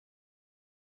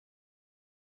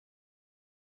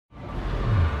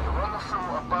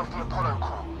above the Apollo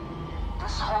core.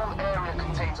 This whole area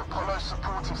contains Apollo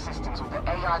supportive systems with the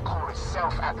AI core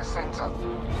itself at the center.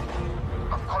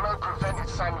 Apollo prevented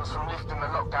Samuels from lifting the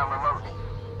lockdown remotely,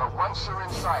 but once you're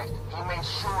inside, he made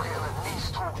sure it'll at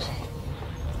least talk to you.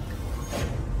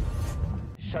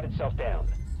 Shut itself down.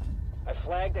 I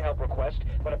flagged a help request,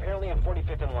 but apparently I'm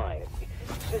 45th in line.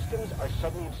 Systems are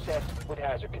suddenly obsessed with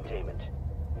hazard containment.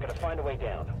 I'm gonna find a way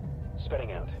down.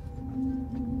 Spitting out.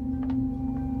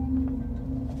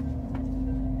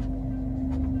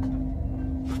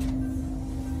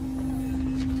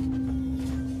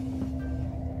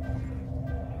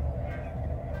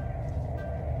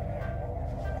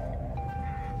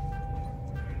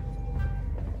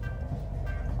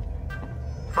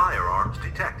 Firearms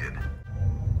detected.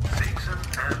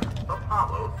 Seegson and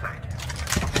Apollo, thank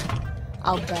you.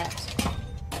 I'll bet.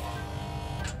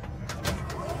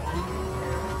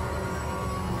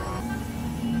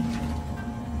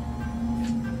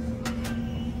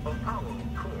 Apollo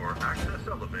core access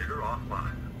elevator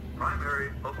offline. Primary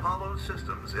Apollo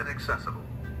systems inaccessible.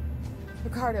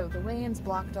 Ricardo, the way-in's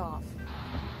blocked off.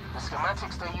 The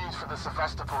schematics they use for the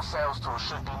Sevastopol sales tour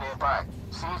should be nearby.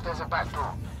 See if there's a back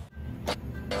door.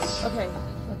 Okay,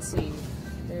 let's see.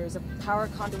 There's a power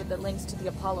conduit that links to the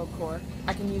Apollo core.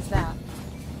 I can use that.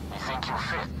 You think you'll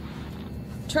fit?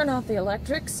 Turn off the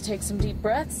electrics, take some deep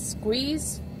breaths,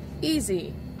 squeeze.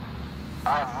 Easy.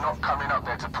 I am not coming up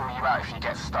there to pull you out if you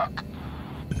get stuck.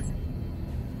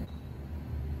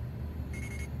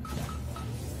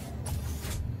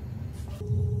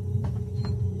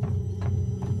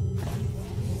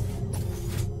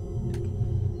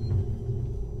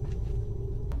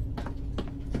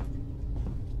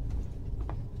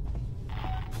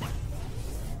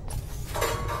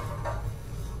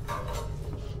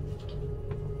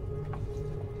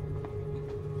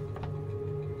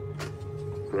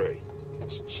 Great.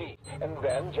 It's cheap. And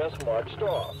then just marched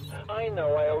off. I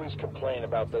know I always complain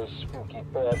about those spooky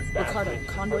bald Ricardo, bastards,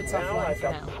 conduit's but now offline I've for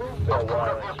got now. proof I've they're pulled up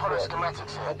wiring the Apollo shit.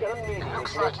 schematics I've here. got a meeting It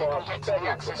looks with your like you can boss get to the Betty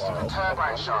access to the tomorrow, turbine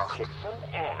and I'm shaft. gonna kick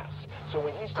some ass. So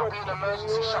when he There'll starts be an kicking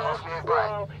emergency you shut-off ass, nearby,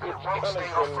 well, and it it's won't coming stay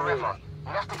from off me. forever.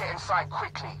 You'll have to get inside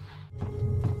quickly.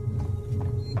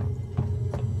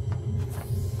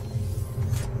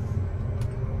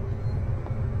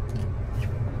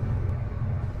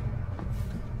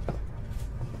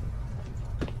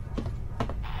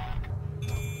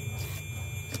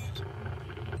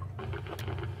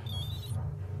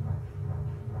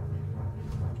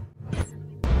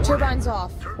 Turbine's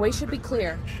off. Way should be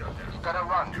clear. You better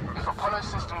run. If Apollo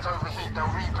systems overheat, they'll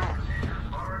reboot.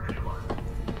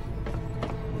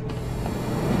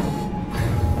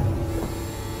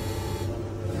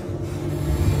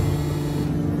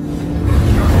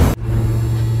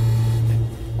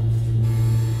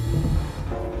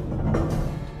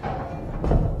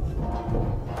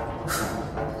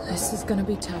 This is gonna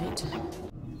be tight.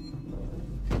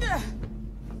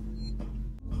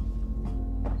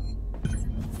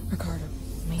 Ricardo,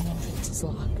 main entrance is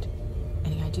locked.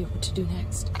 Any idea what to do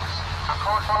next? I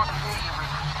can't hardly hear you,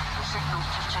 Rick. The signal's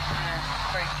just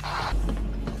fake.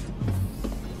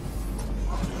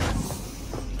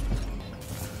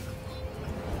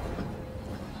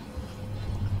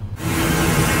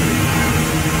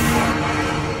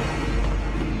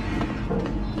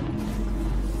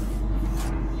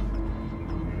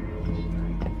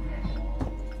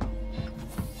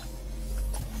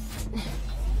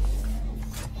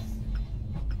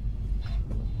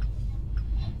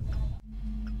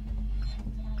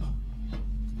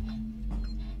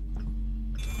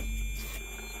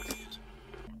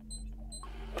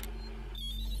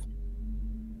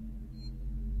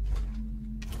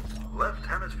 Left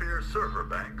hemisphere server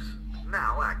banks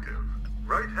now active.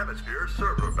 Right hemisphere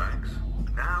server banks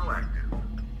now active.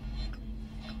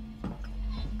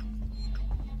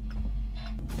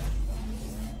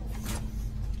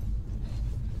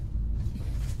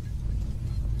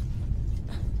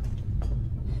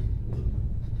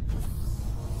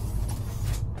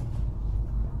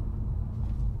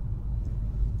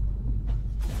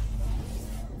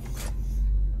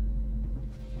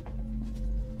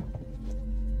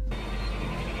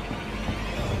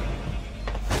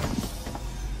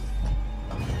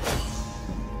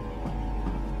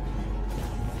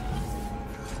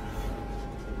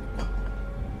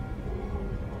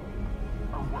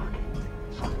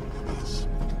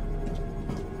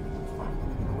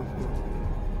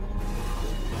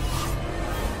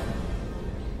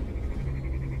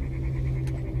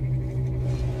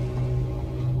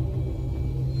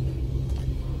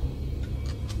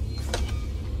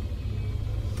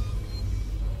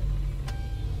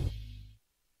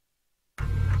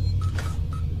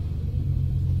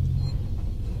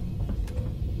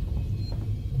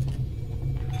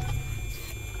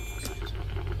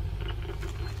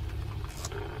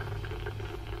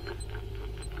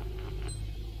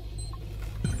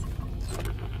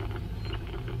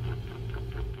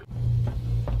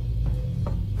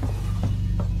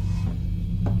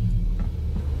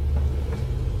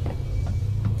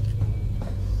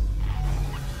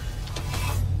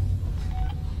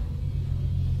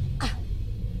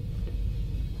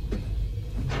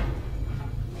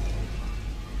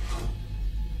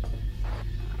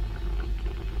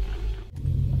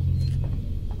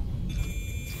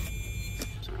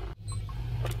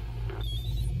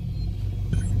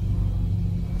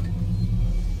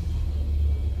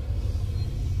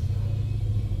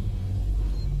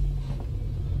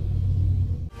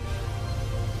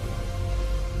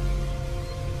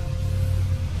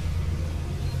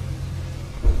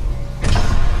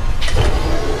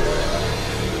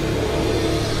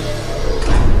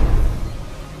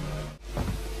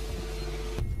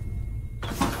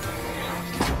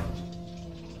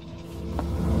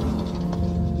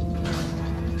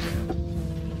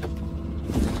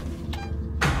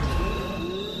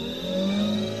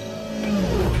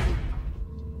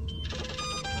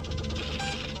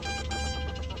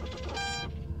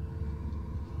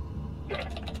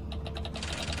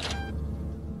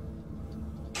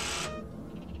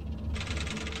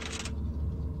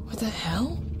 the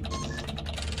hell?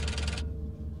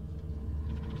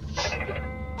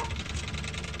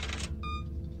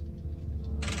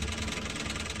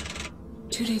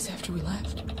 Two days after we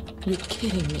left? You're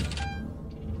kidding me.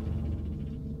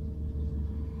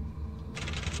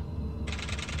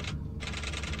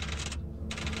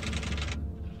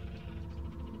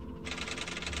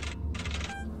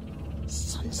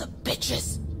 Sons of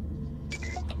bitches!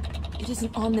 It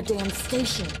isn't on the damn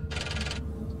station.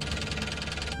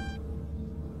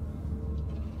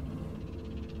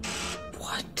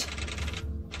 What?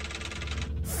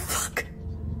 Fuck.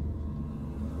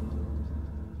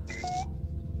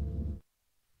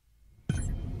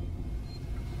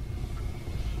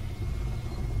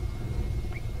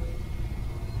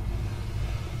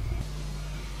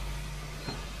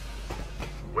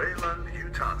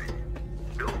 Weyland-Yutani.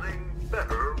 Building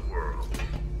better